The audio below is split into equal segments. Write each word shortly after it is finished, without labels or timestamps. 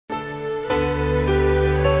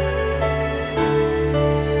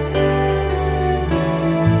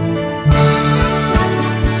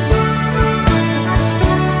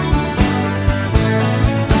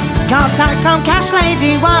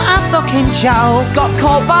Daddy, what a fucking joke. Got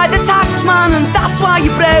caught by the taxman and that's why you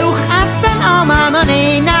broke. I spent all my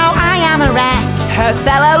money, now I am a wreck. Her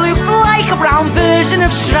fella looks like a brown version of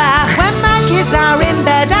Shrek. When my kids are in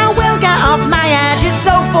bed, I will get off my head. She's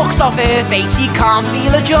so fucked off her face, she can't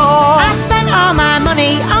feel a jaw. I spent all my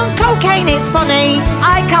money on cocaine, it's funny.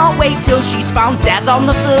 I can't wait till she's found dead on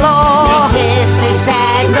the floor. They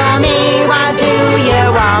said, Mommy, what do you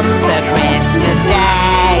want for Christmas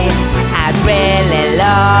Day? I'd really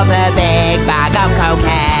love a big bag of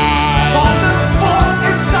cocaine. What the fuck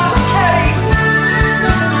is that cake?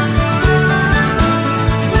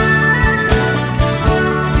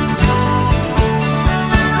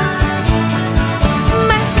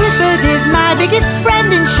 Max Clifford is my biggest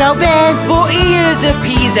friend in showbiz. 40 years of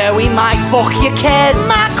Pisa, we might fuck your kids.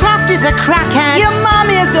 Mark Croft is a crackhead. Your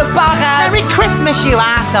mummy is a baghead. Merry Christmas, you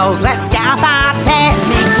assholes, let's get off our tits.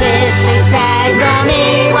 Nicholas said,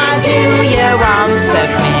 Mommy, what do you want for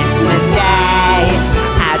Christmas Day?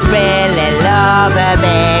 I'd really love a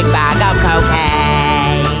big bag of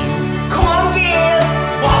cocaine. Come on, Gil,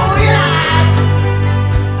 what will you have?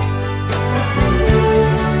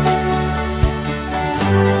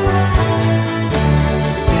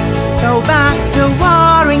 Go back to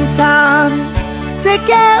Warrington to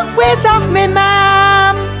get whiz off me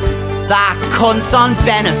mum. That cunt's on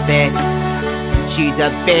benefits. She's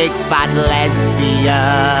a big bad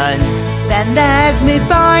lesbian. Then there's me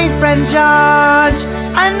boyfriend George,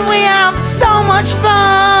 and we have so much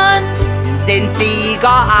fun. Since he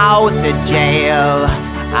got out of jail,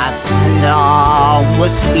 I've been on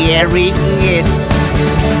was swearing it.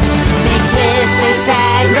 Nicholas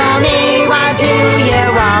said, Mommy, what do you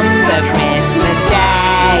want for Christmas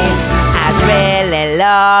Day? I'd really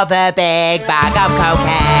love a big bag of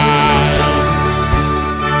cocaine.